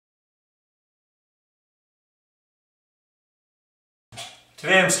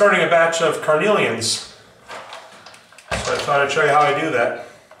Today I'm starting a batch of carnelians, so I thought I'd show you how I do that.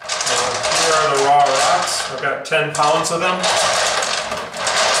 Here are the raw rocks. I've got 10 pounds of them.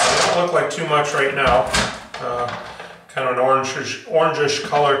 They don't look like too much right now. Kind of an orangish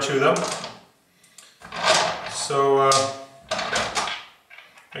color to them. So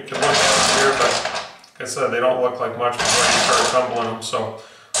you can look at here, but like I said, they don't look like much before you start tumbling them. So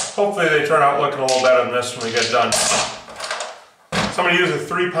hopefully they turn out looking a little better than this when we get done. So I'm going to use a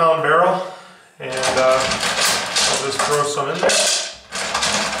 3-pound barrel, and I'll just throw some in there.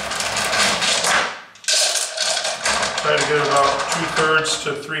 Try to get about 2/3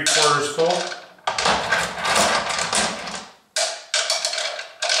 to 3/4 full.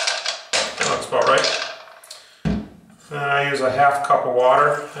 That looks about right. And I use a 1/2 cup of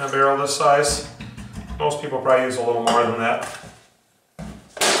water in a barrel this size. Most people probably use a little more than that.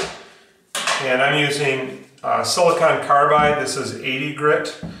 And I'm using silicon carbide. This is 80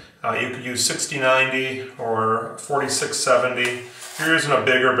 grit. You could use 6090 or 4670. If you're using a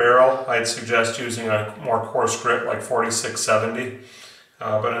bigger barrel, I'd suggest using a more coarse grit like 4670.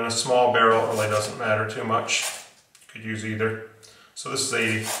 But in a small barrel, it really doesn't matter too much. You could use either. So this is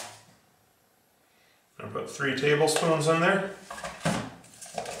 80. I'm going to put 3 tablespoons in there.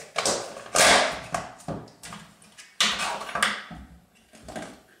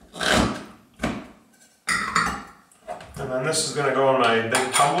 And then this is going to go in my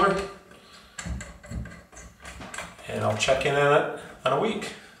big tumbler, and I'll check in on it in a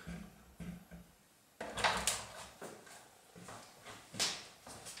week.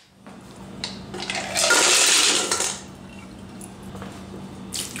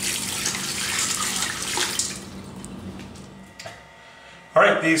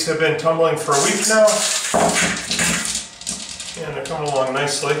 Alright, these have been tumbling for a week now, and they're coming along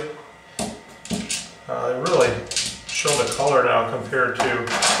nicely. They really show the color now compared to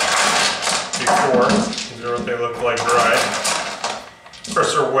before. These are what they look like dry. Of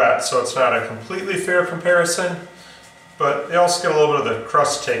course they're wet, so it's not a completely fair comparison, but they also get a little bit of the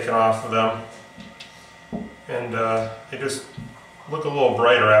crust taken off of them, and they just look a little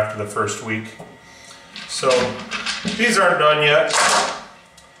brighter after the first week. So these aren't done yet.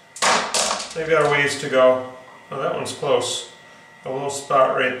 They've got a ways to go. Oh, that one's close. A little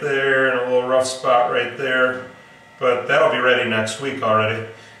spot right there and a little rough spot right there. But that'll be ready next week already.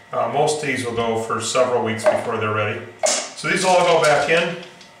 Most of these will go for several weeks before they're ready. So these will all go back in.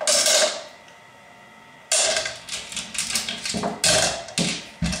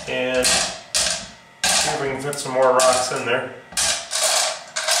 And see if we can fit some more rocks in there.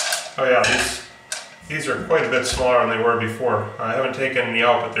 Oh yeah, these are quite a bit smaller than they were before. I haven't taken any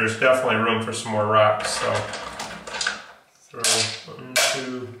out, but there's definitely room for some more rocks. So throw 1,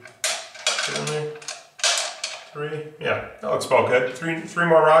 2, get in there. 3, yeah, that looks about good. Three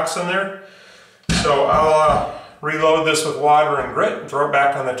more rocks in there. So I'll reload this with water and grit and throw it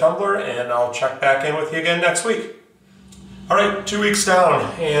back on the tumbler, and I'll check back in with you again next week. All right, 2 weeks down,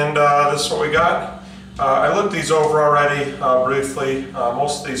 and this is what we got. I looked these over already briefly.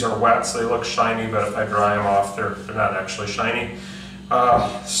 Most of these are wet, so they look shiny, but if I dry them off, they're not actually shiny.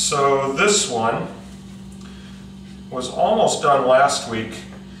 So this one was almost done last week,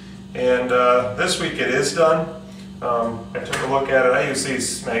 and this week it is done. I took a look at it. I use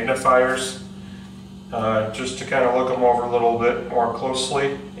these magnifiers just to kind of look them over a little bit more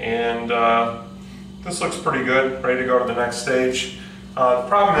closely, and this looks pretty good, ready to go to the next stage. The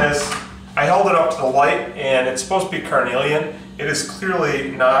problem is I held it up to the light, and it's supposed to be carnelian. It is clearly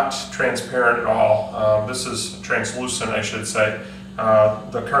not transparent at all. This is translucent, I should say.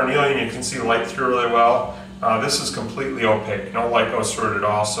 The carnelian, you can see light through really well. This is completely opaque. No light goes through it at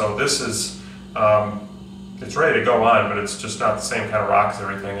all. So this is it's ready to go on, but it's just not the same kind of rock as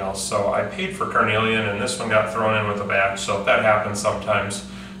everything else. So I paid for carnelian, and this one got thrown in with a batch, so that happens sometimes.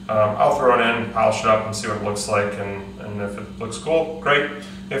 I'll throw it in, polish it up, and see what it looks like, and if it looks cool, great.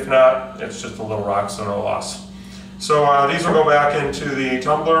 If not, it's just a little rock, so no loss. So these will go back into the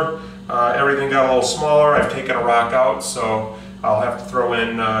tumbler. Everything got a little smaller. I've taken a rock out, so I'll have to throw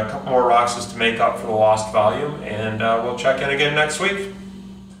in a couple more rocks just to make up for the lost volume, and we'll check in again next week.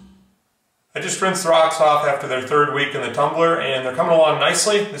 I just rinsed the rocks off after their 3rd week in the tumbler, and they're coming along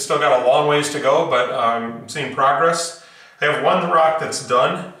nicely. They still got a long ways to go, but I'm seeing progress. I have one rock that's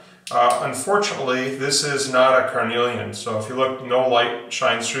done. Unfortunately, this is not a carnelian, so if you look, no light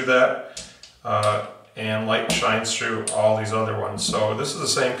shines through that, and light shines through all these other ones. So this is the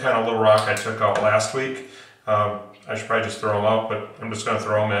same kind of little rock I took out last week. I should probably just throw them out, but I'm just going to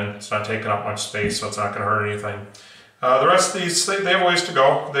throw them in. It's not taking up much space, so it's not going to hurt anything. The rest of these, they have ways to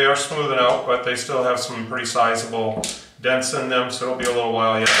go. They are smoothing out, but they still have some pretty sizable dents in them, so it'll be a little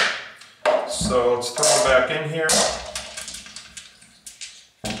while yet. So let's throw them back in here.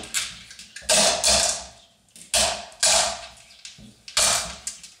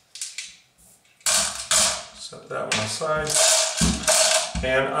 Set that one aside.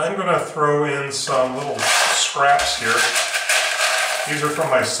 And I'm going to throw in some little scraps here. These are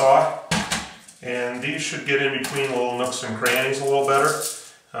from my saw, and these should get in between little nooks and crannies a little better.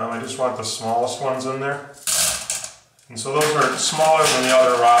 I just want the smallest ones in there. And so those are smaller than the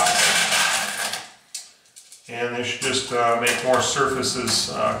other rocks. And they should just make more surfaces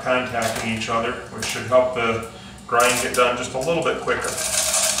contacting each other, which should help the grind get done just a little bit quicker.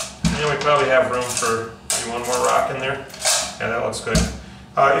 And we probably have room for maybe one more rock in there. Yeah, that looks good.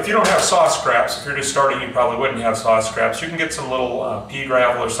 If you don't have saw scraps, if you're just starting, you probably wouldn't have saw scraps. You can get some little pea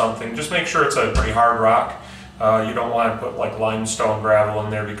gravel or something. Just make sure it's a pretty hard rock. You don't want to put like limestone gravel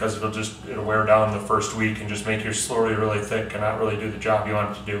in there because it'll wear down the first week and just make your slurry really thick and not really do the job you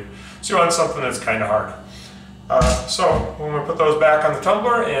want it to do. So you want something that's kind of hard. So we're going to put those back on the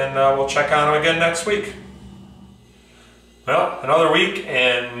tumbler, and we'll check on them again next week. Well, another week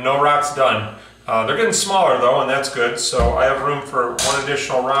and no rocks done. They're getting smaller though, and that's good. So I have room for one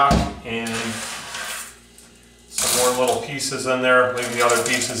additional rock and some more little pieces in there, leaving the other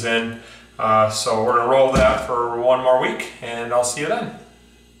pieces in. So we're going to roll that for one more week, and I'll see you then.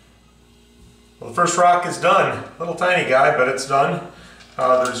 Well, the first rock is done. Little tiny guy, but it's done.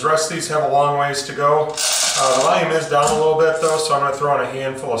 The rest of these have a long ways to go. The volume is down a little bit though, so I'm going to throw in a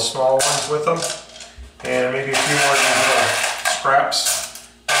handful of small ones with them, and maybe a few more of these little scraps.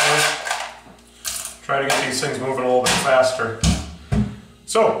 Try to get these things moving a little bit faster.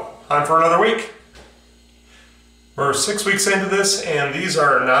 So, on for another week. We're 6 weeks into this, and these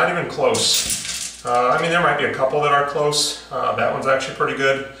are not even close. I mean, there might be a couple that are close. That one's actually pretty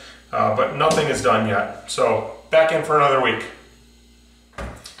good, but nothing is done yet. So, back in for another week.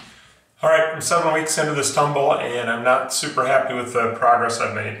 Alright, I'm 7 weeks into this tumble, and I'm not super happy with the progress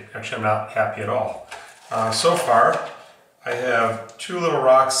I've made. Actually, I'm not happy at all. So far, I have two little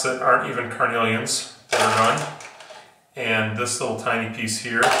rocks that aren't even carnelians that are done, and this little tiny piece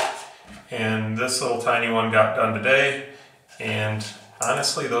here, and this little tiny one got done today, and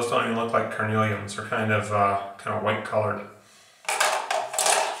honestly those don't even look like carnelians. They're kind of white colored.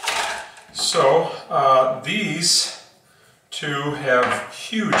 So these two have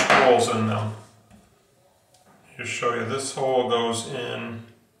huge holes in them. Just show you, this hole goes in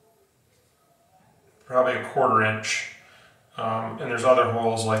probably a 1/4 inch. And there's other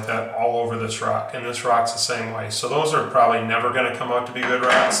holes like that all over this rock, and this rock's the same way. So those are probably never going to come out to be good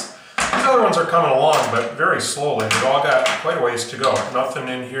rocks. These other ones are coming along, but very slowly. They've all got quite a ways to go. Nothing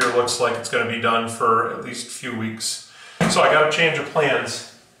in here looks like it's going to be done for at least a few weeks. So I got a change of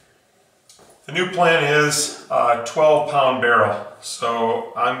plans. The new plan is a 12-pound barrel.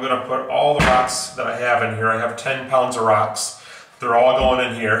 So I'm going to put all the rocks that I have in here. I have 10 pounds of rocks. They're all going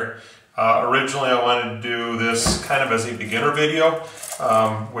in here. Originally I wanted to do this kind of as a beginner video,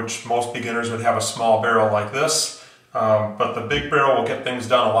 which most beginners would have a small barrel like this, but the big barrel will get things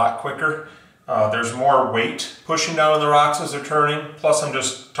done a lot quicker. There's more weight pushing down on the rocks as they're turning, plus I'm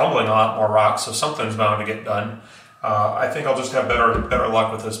just tumbling a lot more rocks, so something's bound to get done. I think I'll just have better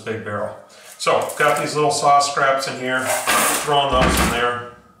luck with this big barrel. So I've got these little saw scraps in here, throwing those in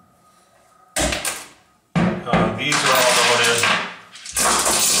there. These are all going in,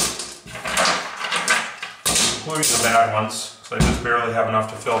 including the bad ones, so I just barely have enough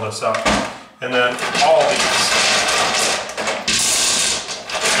to fill this up. And then all these,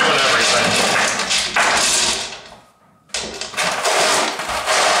 doing everything.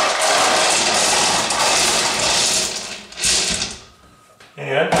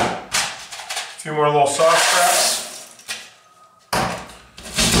 And a few more little saw scraps.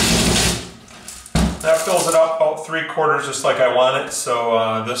 That fills it up about 3/4 just like I want it,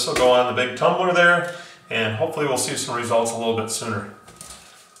 so this will go on the big tumbler there, and hopefully we'll see some results a little bit sooner.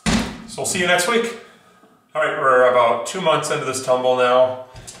 So we'll see you next week. All right, we're about 2 months into this tumble now.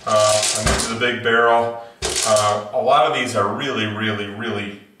 I'm into the big barrel. A lot of these are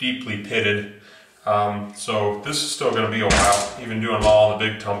really deeply pitted. So this is still going to be a while, even doing them all in the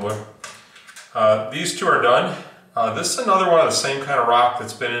big tumbler. These two are done. This is another one of the same kind of rock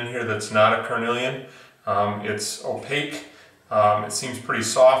that's been in here that's not a carnelian. It's opaque. It seems pretty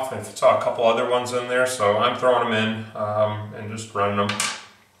soft. I saw a couple other ones in there, so I'm throwing them in and just running them.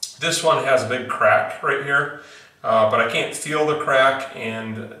 This one has a big crack right here, but I can't feel the crack,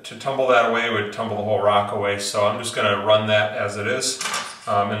 and to tumble that away would tumble the whole rock away, so I'm just going to run that as it is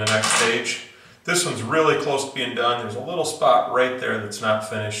in the next stage. This one's really close to being done. There's a little spot right there that's not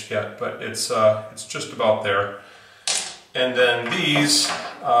finished yet, but it's just about there. And then these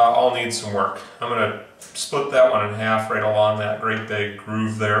all need some work. I'm going to split that one in half right along that great big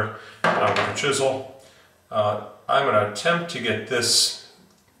groove there with a chisel. I'm going to attempt to get this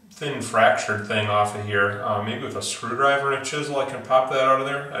thin fractured thing off of here. Maybe with a screwdriver and a chisel I can pop that out of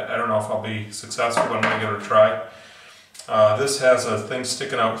there. I don't know if I'll be successful, but I'm going to give it a try. This has a thing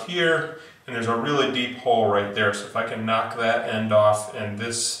sticking out here, and there's a really deep hole right there. So if I can knock that end off and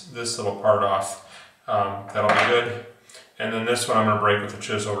this little part off, that'll be good. And then this one I'm going to break with a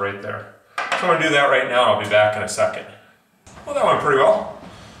chisel right there. So I'm going to do that right now. I'll be back in a second. Well, that went pretty well.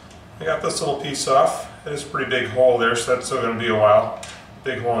 I got this little piece off. It is a pretty big hole there, so that's still going to be a while.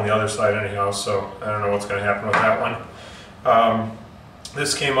 Big hole on the other side anyhow, so I don't know what's going to happen with that one.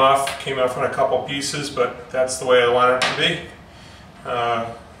 This came off in a couple pieces, but that's the way I want it to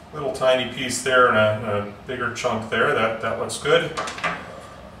be. Little tiny piece there and a bigger chunk there. That looks good.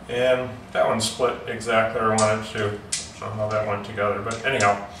 And that one split exactly where I wanted it to. I don't know how that went together, but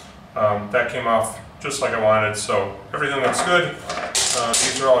anyhow, that came off just like I wanted, so everything looks good.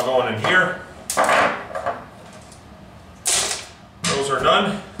 These are all going in here. Those are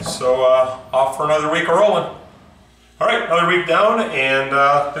done, so off for another week of rolling. Alright, another week down, and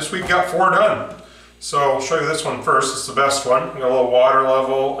this week got 4 done. So I'll show you this one first. It's the best one. We got a little water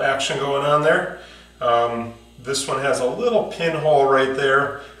level action going on there. This one has a little pinhole right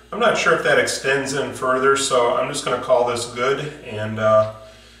there. I'm not sure if that extends in further, so I'm just going to call this good, and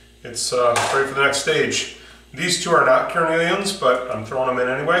it's ready for the next stage. These two are not carnelians, but I'm throwing them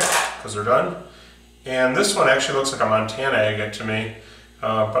in anyway because they're done. And this one actually looks like a Montana agate to me,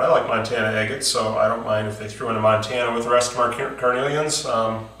 but I like Montana agates, so I don't mind if they threw in a Montana with the rest of our carnelians.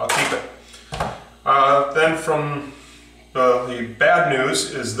 I'll keep it. Then from the bad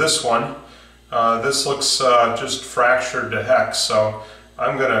news is this one. This looks just fractured to heck, so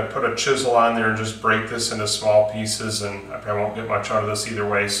I'm going to put a chisel on there and just break this into small pieces, and I probably won't get much out of this either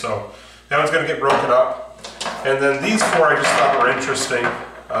way, so that one's going to get broken up. And then these 4 I just thought were interesting,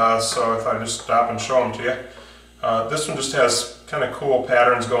 so if I just stop and show them to you. This one just has kind of cool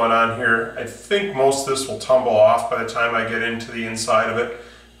patterns going on here. I think most of this will tumble off by the time I get into the inside of it.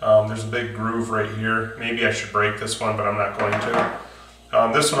 There's a big groove right here. Maybe I should break this one, but I'm not going to.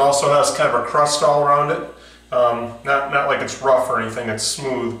 This one also has kind of a crust all around it. Not like it's rough or anything, it's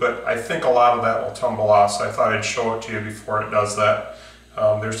smooth, but I think a lot of that will tumble off, so I thought I'd show it to you before it does that.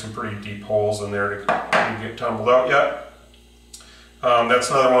 There's some pretty deep holes in there to get tumbled out yet. That's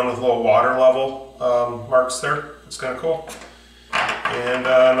another one with little water level marks there. It's kind of cool. And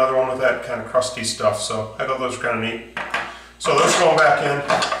another one with that kind of crusty stuff, so I thought those were kind of neat. So those are going back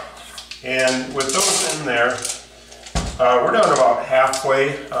in, and with those in there, we're down to about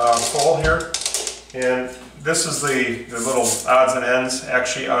halfway full here. And this is the little odds and ends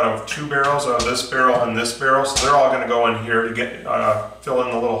actually out of 2 barrels, out of this barrel and this barrel. So they're all going to go in here to get fill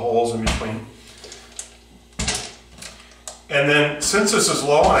in the little holes in between. And then since this is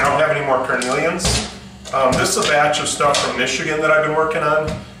low and I don't have any more carnelians, this is a batch of stuff from Michigan that I've been working on.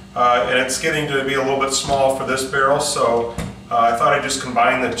 And it's getting to be a little bit small for this barrel, so I thought I'd just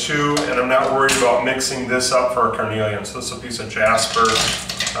combine the 2, and I'm not worried about mixing this up for a carnelian. So this is a piece of jasper.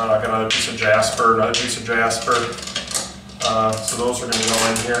 I got another piece of jasper, another piece of jasper. So those are going to go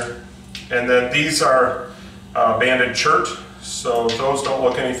in here. And then these are banded chert, so those don't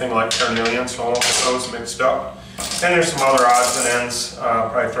look anything like carnelian, so I won't get those mixed up. And there's some other odds and ends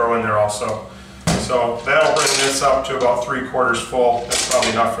probably throw in there also. So that'll bring this up to about 3/4 full. That's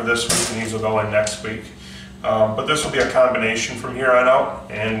probably enough for this week, and these will go in next week. But this will be a combination from here on out,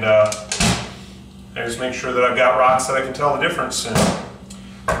 and I just make sure that I've got rocks that I can tell the difference in.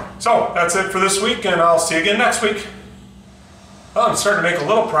 So that's it for this week, and I'll see you again next week. Well, I'm starting to make a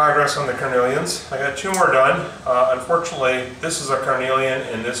little progress on the carnelians. I got 2 more done. Unfortunately, this is a carnelian,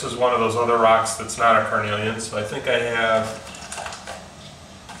 and this is one of those other rocks that's not a carnelian. So I think I have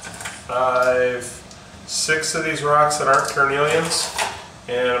 6 of these rocks that aren't carnelians,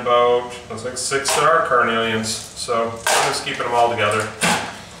 and about, looks like 6 that are carnelians. So I'm just keeping them all together.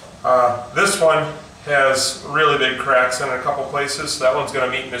 This one has really big cracks in a couple places. So that one's going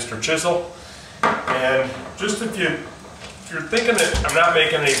to meet Mr. Chisel. And just if you're thinking that I'm not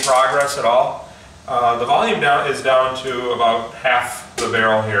making any progress at all, the volume is down to about half the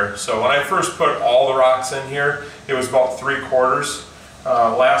barrel here. So when I first put all the rocks in here, it was about 3/4.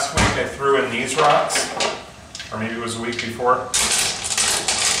 Last week I threw in these rocks, or maybe it was a week before.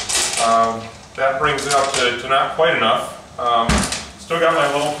 That brings it up to not quite enough. Still got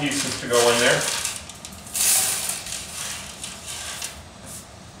my little pieces to go in there.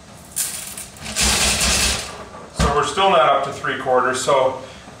 So we're still not up to 3/4. So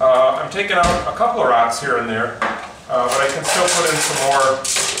I'm taking out a couple of rocks here and there. but I can still put in some more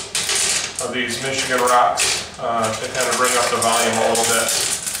of these Michigan rocks to kind of bring up the volume a little bit.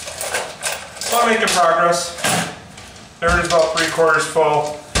 So I'm making progress. There it is, about 3/4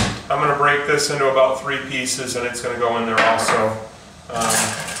 full. I'm going to break this into about 3 pieces, and it's going to go in there also.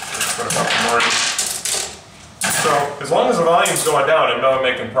 Just put a couple more in. So as long as the volume's going down, I know I'm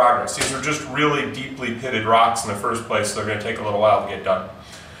making progress. These are just really deeply pitted rocks in the first place, so they're going to take a little while to get done.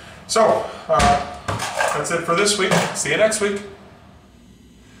 So that's it for this week. See you next week.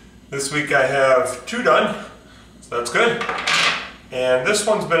 This week I have 2 done, so that's good. And this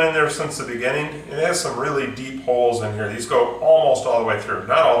one's been in there since the beginning. It has some really deep holes in here. These go almost all the way through.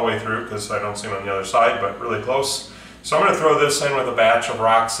 Not all the way through because I don't see them on the other side, but really close. So I'm going to throw this in with a batch of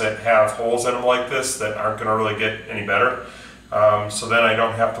rocks that have holes in them like this that aren't going to really get any better. So then I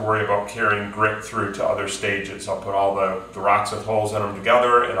don't have to worry about carrying grit through to other stages. I'll put all the rocks with holes in them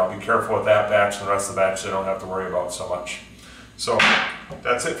together, and I'll be careful with that batch, and the rest of the batch I don't have to worry about so much. So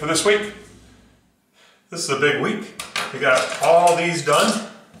that's it for this week. This is a big week. We got all these done.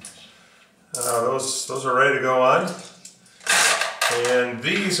 Those are ready to go on. And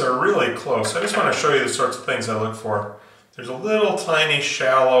these are really close. I just want to show you the sorts of things I look for. There's a little tiny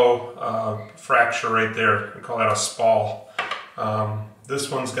shallow fracture right there. We call that a spall. This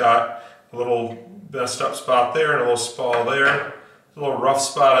one's got a little messed up spot there and a little spall there. A little rough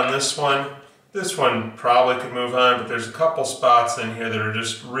spot on this one. This one probably could move on, but there's a couple spots in here that are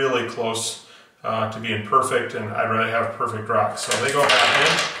just really close to being perfect, and I'd rather have perfect rocks. So they go back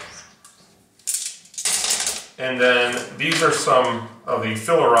in. And then these are some of the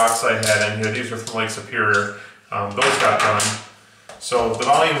filler rocks I had in here. These are from Lake Superior. Those got done. So the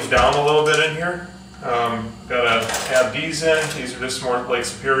volume's down a little bit in here. Gotta add these in. These are just more Lake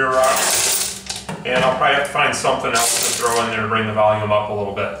Superior rocks. And I'll probably have to find something else to throw in there to bring the volume up a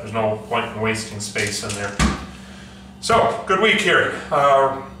little bit. There's no point in wasting space in there. So, good week here.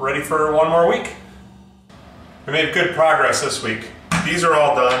 Ready for one more week? We made good progress this week. These are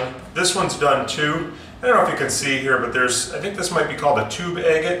all done. This one's done too. I don't know if you can see here, but I think this might be called a tube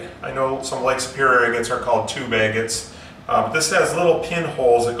agate. I know some Lake Superior agates are called tube agates. But this has little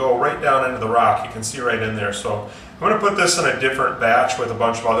pinholes that go right down into the rock. You can see right in there. So I'm going to put this in a different batch with a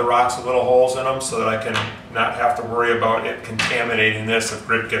bunch of other rocks with little holes in them so that I can not have to worry about it contaminating this if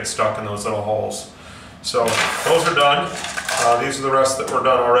grit gets stuck in those little holes. So those are done. These are the rest that were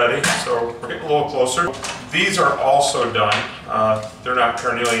done already. So we're getting a little closer. These are also done. They're not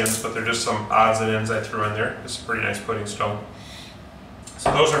carnelians, but they're just some odds and ends I threw in there. It's a pretty nice pudding stone.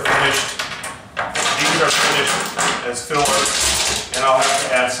 So those are finished. These are finished as fillers, and I'll have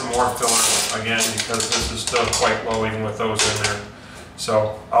to add some more fillers again because this is still quite low even with those in there.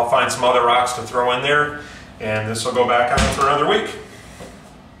 So I'll find some other rocks to throw in there, and this will go back on for another week.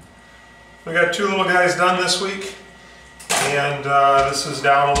 We got 2 little guys done this week, and this is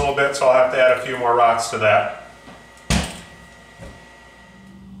down a little bit, so I'll have to add a few more rocks to that.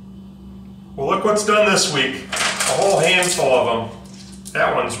 Well, look what's done this week. A whole handful of them.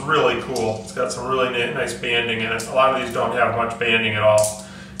 That one's really cool. It's got some really nice banding in it. A lot of these don't have much banding at all.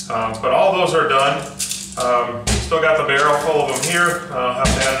 But all those are done. Still got the barrel full of them here. I'll have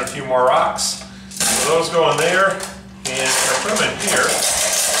to add a few more rocks. So those go in there, and I put them in here.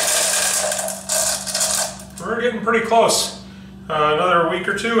 We're getting pretty close. Another week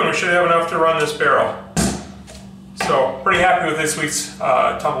or 2 and we should have enough to run this barrel. So pretty happy with this week's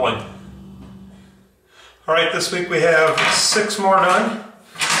tumbling. Alright, this week we have 6 more done.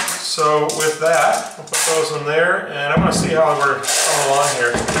 So with that, I'll put those in there, and I'm going to see how we're coming along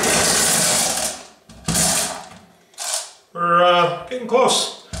here. We're getting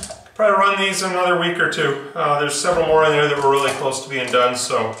close. Could probably run these in another week or 2. There's several more in there that were really close to being done,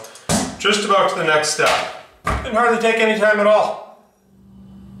 so just about to the next step. Didn't hardly take any time at all.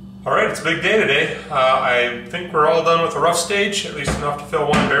 Alright, it's a big day today. I think we're all done with the rough stage, at least enough to fill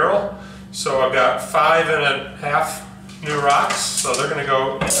 1 barrel. So I've got 5.5 new rocks, so they're going to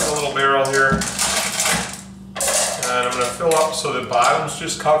go into the little barrel here. And I'm going to fill up so the bottom's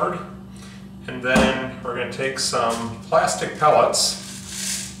just covered. And then we're going to take some plastic pellets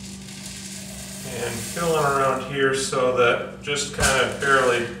and fill them around here so that just kind of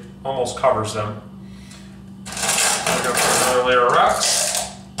barely almost covers them. I'm going to put another layer of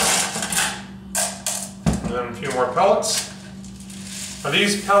rocks. And then a few more pellets. Now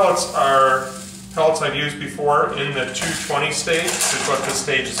these pellets are pellets I've used before in the 220 stage, which is what this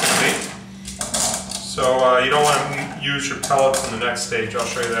stage is going to be. So you don't want to use your pellets in the next stage. I'll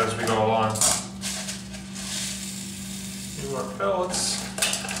show you that as we go along. A few more pellets,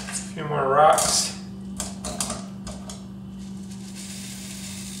 a few more rocks.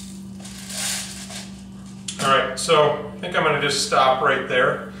 All right, so I think I'm going to just stop right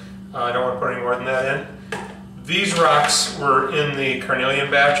there. I don't want to put any more than that in. These rocks were in the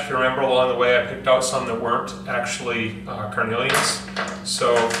carnelian batch. If you remember, along the way I picked out some that weren't actually carnelians.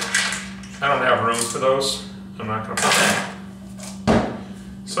 So I don't have room for those. I'm not going to put them.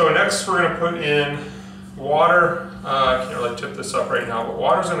 So next we're going to put in water. I can't really tip this up right now, but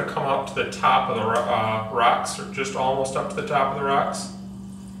water's going to come up to the top of the rocks, or just almost up to the top of the rocks.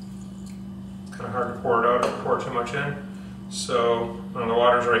 It's kind of hard to pour it out or pour too much in. So the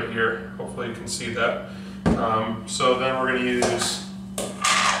water's right here. Hopefully you can see that. So then we're going to use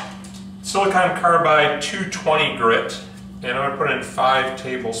silicon carbide 220 grit, and I'm going to put in 5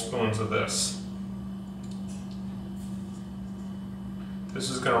 tablespoons of this. This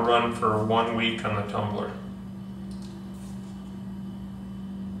is going to run for 1 week on the tumbler.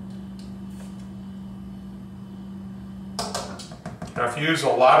 Now if you use a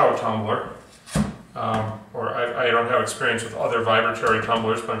lotto tumbler, or I don't have experience with other vibratory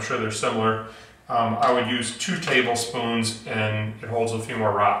tumblers, but I'm sure they're similar, I would use 2 tablespoons and it holds a few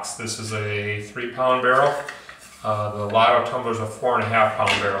more rocks. This is a 3-pound barrel. The lotto tumbler is a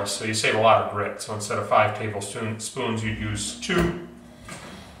 4.5-pound barrel, so you save a lot of grit. So instead of 5 tablespoons, you'd use 2.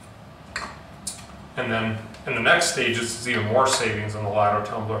 And then in the next stages, it's even more savings on the lotto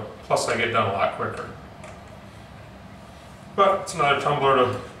tumbler. Plus I get done a lot quicker. But it's another tumbler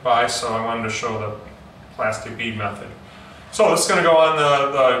to buy, so I wanted to show the plastic bead method. So this is going to go on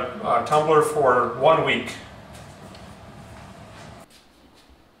the tumbler for 1 week.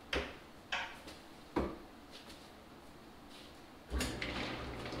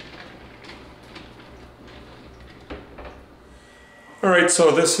 Alright,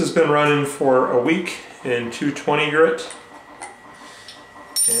 so this has been running for a week in 220 grit.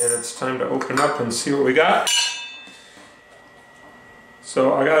 And it's time to open up and see what we got.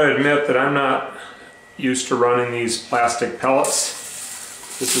 So I gotta admit that I'm not used to running these plastic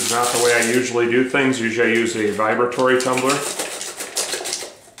pellets. This is not the way I usually do things. Usually I use a vibratory tumbler.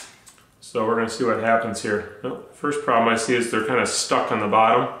 So we're gonna see what happens here. Well, first problem I see is they're kind of stuck on the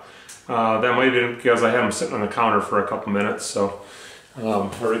bottom. That might be because I had them sitting on the counter for a couple minutes, so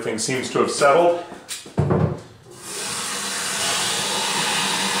everything seems to have settled.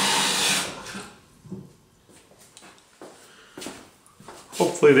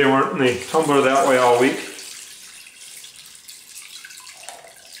 Hopefully they weren't in the tumbler that way all week.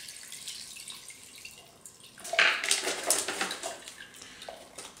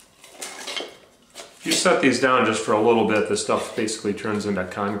 If you set these down just for a little bit, this stuff basically turns into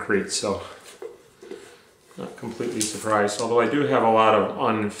concrete, so not completely surprised. Although I do have a lot of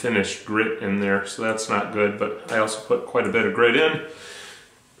unfinished grit in there, so that's not good, but I also put quite a bit of grit in.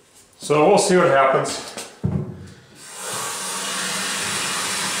 So we'll see what happens.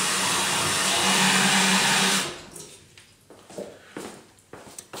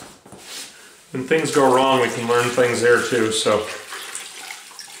 When things go wrong, we can learn things there too, so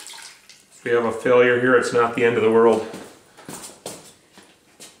if we have a failure here, it's not the end of the world.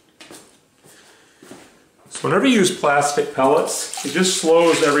 So whenever you use plastic pellets, it just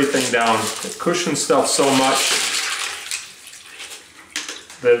slows everything down. It cushions stuff so much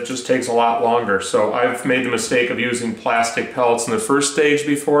that it just takes a lot longer. So I've made the mistake of using plastic pellets in the first stage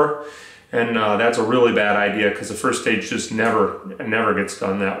before, and that's a really bad idea because the first stage just never gets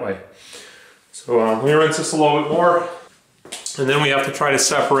done that way. So let me rinse this a little bit more, and then we have to try to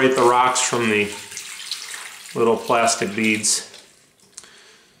separate the rocks from the little plastic beads.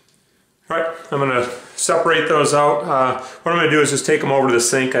 All right, I'm going to separate those out. What I'm going to do is just take them over to the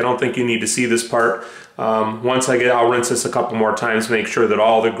sink. I don't think you need to see this part. Once I'll rinse this a couple more times, make sure that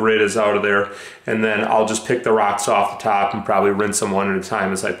all the grit is out of there, and then I'll just pick the rocks off the top and probably rinse them one at a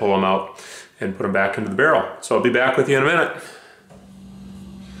time as I pull them out and put them back into the barrel. So I'll be back with you in a minute.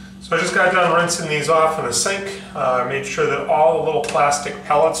 So I just got done rinsing these off in the sink. I made sure that all the little plastic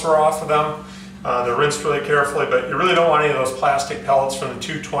pellets are off of them. They're rinsed really carefully, but you really don't want any of those plastic pellets from the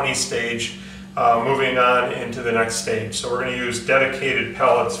 220 stage moving on into the next stage. So we're going to use dedicated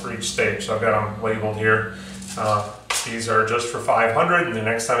pellets for each stage. So I've got them labeled here. These are just for 500, and the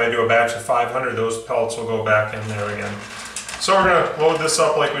next time I do a batch of 500, those pellets will go back in there again. So we're going to load this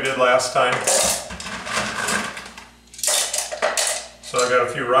up like we did last time. So I got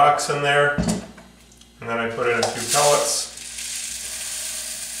a few rocks in there, and then I put in a few pellets.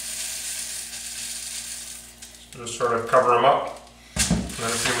 So just sort of cover them up, and then a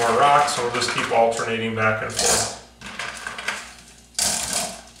few more rocks, and we'll just keep alternating back and forth.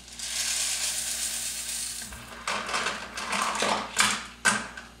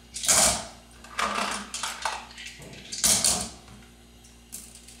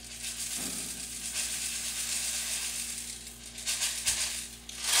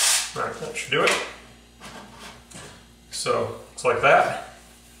 that should do it. So it's like that.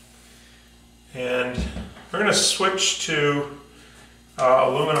 And we're going to switch to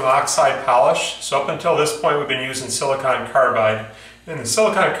aluminum oxide polish. So up until this point we've been using silicon carbide. And the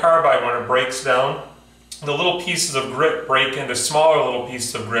silicon carbide, when it breaks down, the little pieces of grit break into smaller little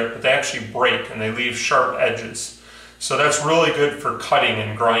pieces of grit, but they actually break and they leave sharp edges. So that's really good for cutting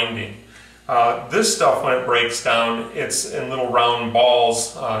and grinding. This stuff, when it breaks down, it's in little round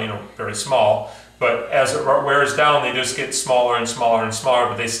balls, you know, very small. But as it wears down, they just get smaller and smaller and smaller,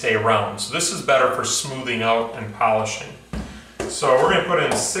 but they stay round. So this is better for smoothing out and polishing. So we're going to put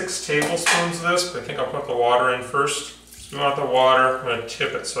in 6 tablespoons of this, but I think I'll put the water in first. So we want the water, I'm going to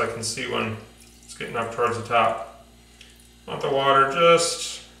tip it so I can see when it's getting up towards the top. I want the water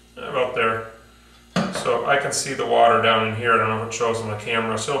just about there. So I can see the water down in here. I don't know if it shows on the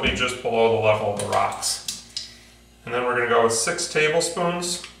camera, so it'll be just below the level of the rocks. And then we're going to go with 6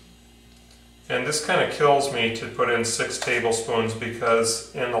 tablespoons. And this kind of kills me to put in 6 tablespoons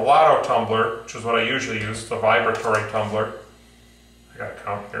because in the Lotto tumbler, which is what I usually use, the vibratory tumbler, I got to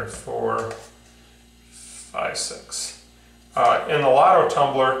count here, 4, 5, 6. In the Lotto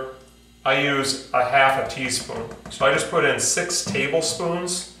tumbler, I use a half a teaspoon. So I just put in 6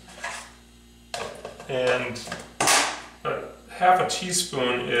 tablespoons, and half a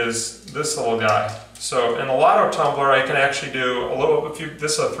teaspoon is this little guy. So in the Lotto tumbler, I can actually do a little,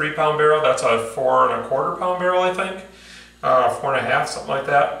 this is a 3-pound barrel, that's a 4 1/4 pound barrel, I think. 4 1/2, something like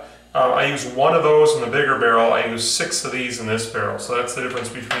that. I use 1 of those in the bigger barrel. I use 6 of these in this barrel. So that's the difference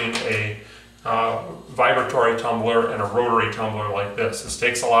between a vibratory tumbler and a rotary tumbler like this. This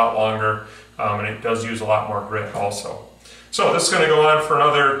takes a lot longer, and it does use a lot more grit also. So this is going to go on for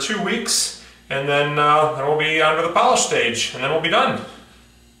another 2 weeks, and then we'll be on to the polish stage, and then we'll be done.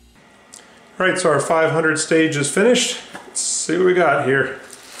 All right, so our 500 stage is finished. Let's see what we got here.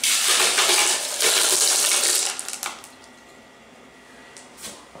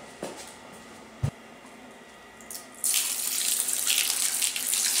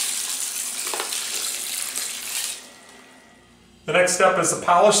 The next step is the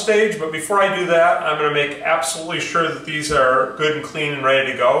polish stage, but before I do that, I'm going to make absolutely sure that these are good and clean and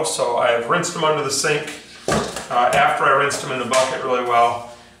ready to go. So I've rinsed them under the sink after I rinsed them in the bucket really well.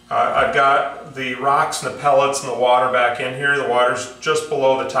 I've got the rocks and the pellets and the water back in here. The water's just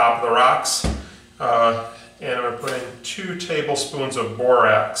below the top of the rocks. And I'm going to put in 2 tablespoons of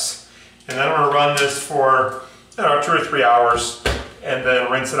borax. And then I'm going to run this for 2 or 3 hours and then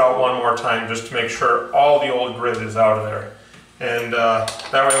rinse it out one more time just to make sure all the old grit is out of there. And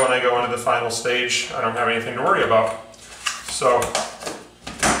that way when I go into the final stage, I don't have anything to worry about. So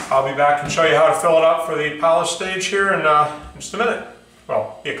I'll be back and show you how to fill it up for the polish stage here in just a minute.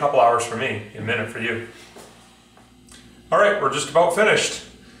 Well, be a couple hours for me, a minute for you. All right, we're just about finished.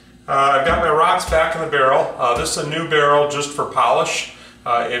 I've got my rocks back in the barrel. This is a new barrel just for polish.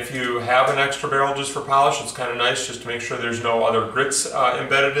 If you have an extra barrel just for polish, it's kind of nice just to make sure there's no other grits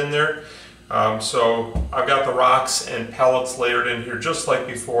embedded in there. So I've got the rocks and pellets layered in here just like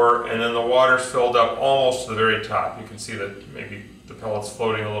before, and then the water's filled up almost to the very top. You can see that maybe the pellets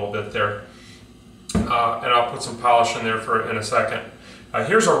floating a little bit there. And I'll put some polish in there in a second.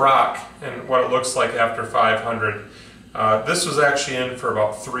 Here's a rock and what it looks like after 500. This was actually in for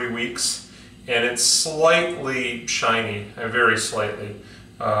about 3 weeks, and it's slightly shiny, very slightly.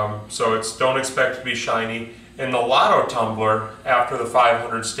 So don't expect to be shiny. In the Lotto tumbler, after the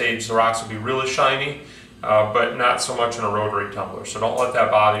 500 stage, the rocks will be really shiny, but not so much in a rotary tumbler. So don't let that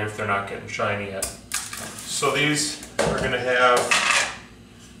bother you if they're not getting shiny yet. So these are going to have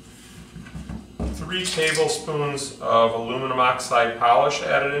 3 tablespoons of aluminum oxide polish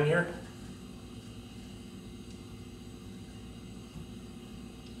added in here.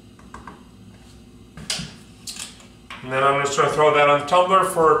 And then I'm just going to throw that on the tumbler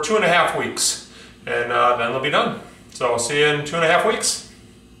for 2.5 weeks. And then they'll be done. So I'll see you in 2.5 weeks.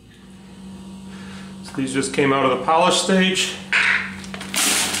 So these just came out of the polish stage.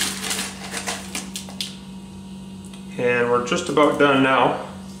 And we're just about done now.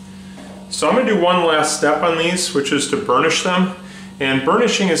 So I'm going to do one last step on these, which is to burnish them. And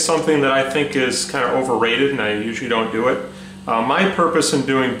burnishing is something that I think is kind of overrated, and I usually don't do it. My purpose in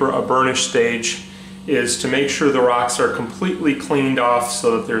doing a burnish stage is to make sure the rocks are completely cleaned off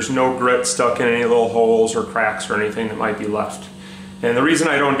so that there's no grit stuck in any little holes or cracks or anything that might be left. And the reason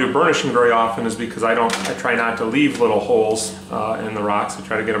I don't do burnishing very often is because I try not to leave little holes in the rocks. I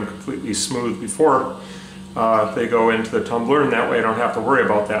try to get them completely smooth before they go into the tumbler, and that way I don't have to worry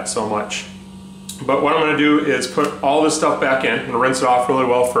about that so much. But what I'm going to do is put all this stuff back in and rinse it off really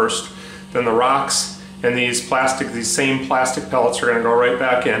well first. Then the rocks and these same plastic pellets are going to go right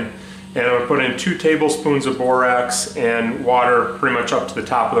back in. And I'm going to put in 2 tablespoons of borax and water pretty much up to the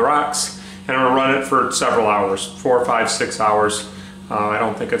top of the rocks. And I'm going to run it for several hours, 4, 5, 6 hours. I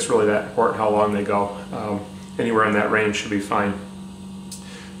don't think it's really that important how long they go. Anywhere in that range should be fine.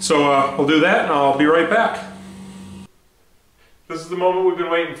 So we'll do that and I'll be right back. This is the moment we've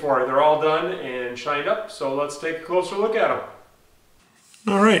been waiting for. They're all done and shined up, so let's take a closer look at them.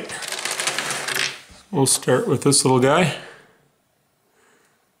 All right, we'll start with this little guy.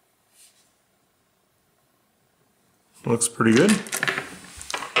 Looks pretty good.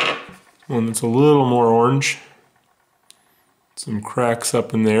 One that's a little more orange. Some cracks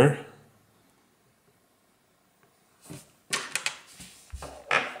up in there.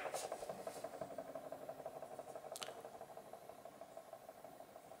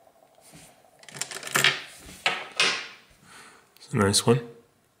 It's a nice one.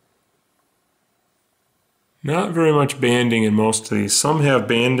 Not very much banding in most of these. Some have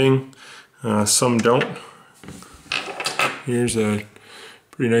banding, some don't. Here's a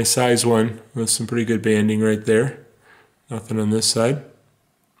pretty nice size one with some pretty good banding right there. Nothing on this side.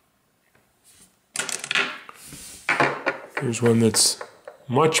 Here's one that's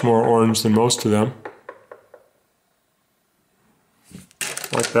much more orange than most of them.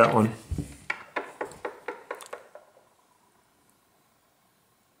 Like that one.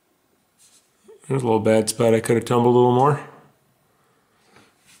 There's a little bad spot. I could have tumbled a little more.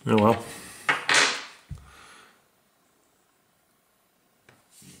 Oh well.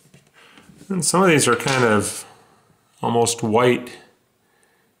 And some of these are kind of almost white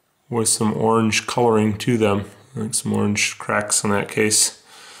with some orange coloring to them, like some orange cracks in that case.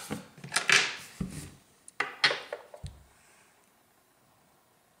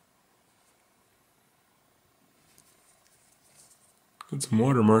 Got some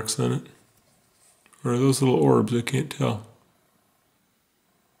watermarks on it. Or are those little orbs? I can't tell.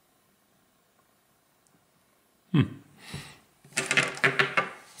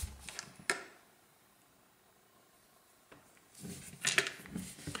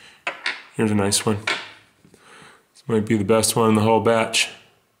 Here's a nice one. This might be the best one in the whole batch.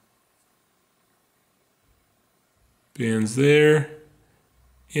 Bands there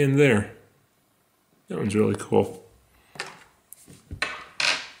and there. That one's really cool.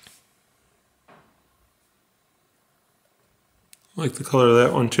 I like the color of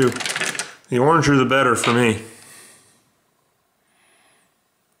that one too. The oranger the better for me.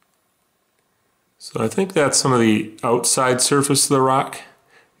 So I think that's some of the outside surface of the rock.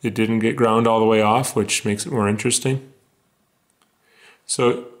 It didn't get ground all the way off, which makes it more interesting.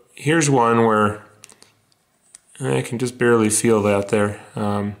 So here's one where I can just barely feel that there.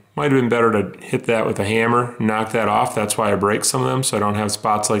 Might have been better to hit that with a hammer, knock that off. That's why I break some of them, so I don't have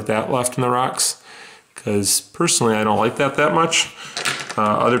spots like that left in the rocks. Because personally, I don't like that much.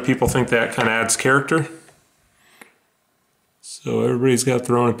 Other people think that kind of adds character. So everybody's got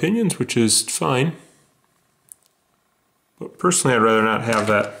their own opinions, which is fine. But personally, I'd rather not have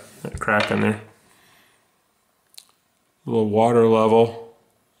that crack in there. A little water level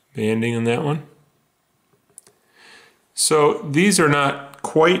banding in that one. So these are not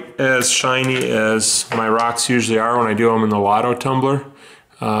quite as shiny as my rocks usually are when I do them in the Lotto Tumbler.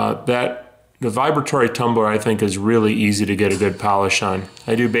 The vibratory tumbler I think is really easy to get a good polish on.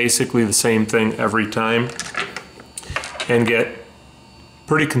 I do basically the same thing every time and get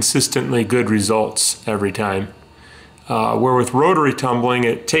pretty consistently good results every time. Where with rotary tumbling,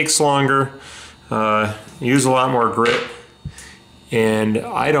 it takes longer, you use a lot more grit, and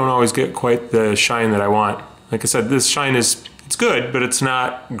I don't always get quite the shine that I want. Like I said, this shine it's good, but it's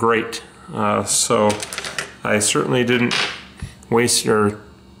not great. So I certainly didn't waste or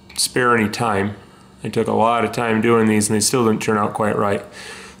spare any time. I took a lot of time doing these and they still didn't turn out quite right.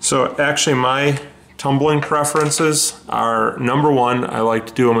 So actually my tumbling preferences are, number one, I like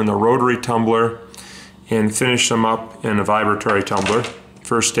to do them in the rotary tumbler and finish them up in a vibratory tumbler.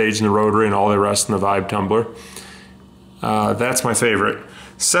 First stage in the rotary and all the rest in the vibe tumbler. That's my favorite.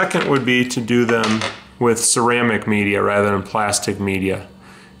 Second would be to do them with ceramic media rather than plastic media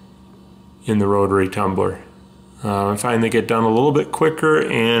in the rotary tumbler. I find they get done a little bit quicker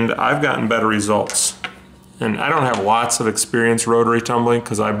and I've gotten better results. And I don't have lots of experience rotary tumbling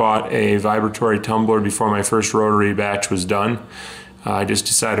because I bought a vibratory tumbler before my first rotary batch was done. I just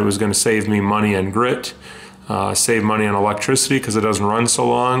decided it was going to save me money on grit, save money on electricity because it doesn't run so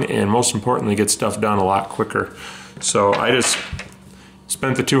long, and most importantly get stuff done a lot quicker. So I just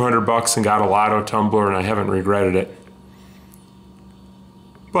spent the $200 and got a Lotto tumbler and I haven't regretted it.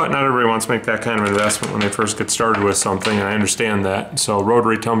 But not everybody wants to make that kind of investment when they first get started with something, and I understand that. So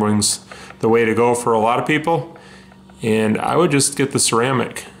rotary tumbling's the way to go for a lot of people, and I would just get the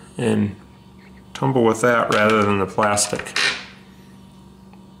ceramic and tumble with that rather than the plastic.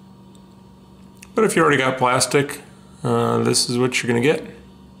 But if you already got plastic, this is what you're going to get.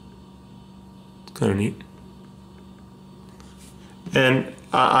 It's kind of neat. And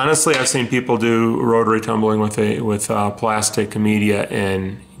honestly, I've seen people do rotary tumbling with plastic media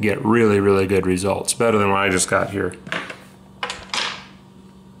and get really, really good results. Better than what I just got here.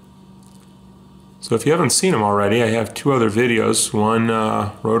 So if you haven't seen them already, I have two other videos. One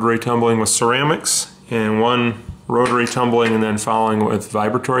rotary tumbling with ceramics, and one rotary tumbling and then following with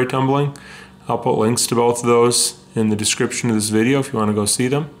vibratory tumbling. I'll put links to both of those in the description of this video if you want to go see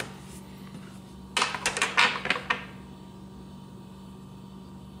them.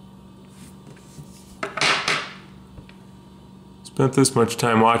 Spent this much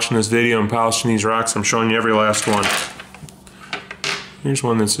time watching this video and polishing these rocks, I'm showing you every last one. Here's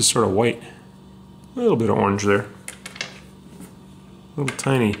one that's just sort of white. A little bit of orange there. Little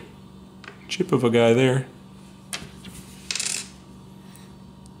tiny chip of a guy there.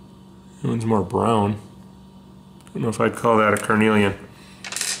 That one's more brown. I don't know if I'd call that a carnelian.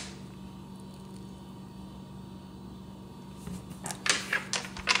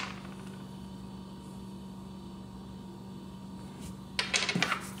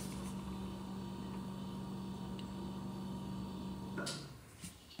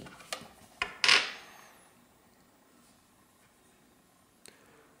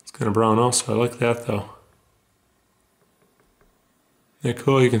 Kind of brown also. I like that though. Isn't that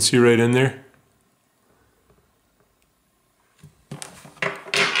cool? You can see right in there.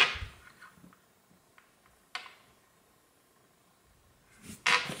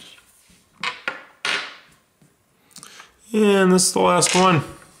 And this is the last one.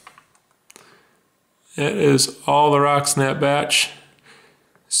 That is all the rocks in that batch.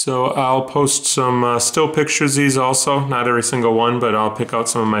 So I'll post some still pictures of these also, not every single one, but I'll pick out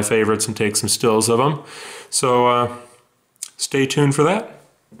some of my favorites and take some stills of them. So stay tuned for that.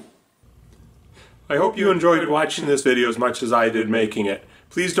 I hope you enjoyed watching this video as much as I did making it.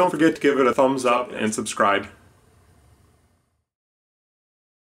 Please don't forget to give it a thumbs up and subscribe.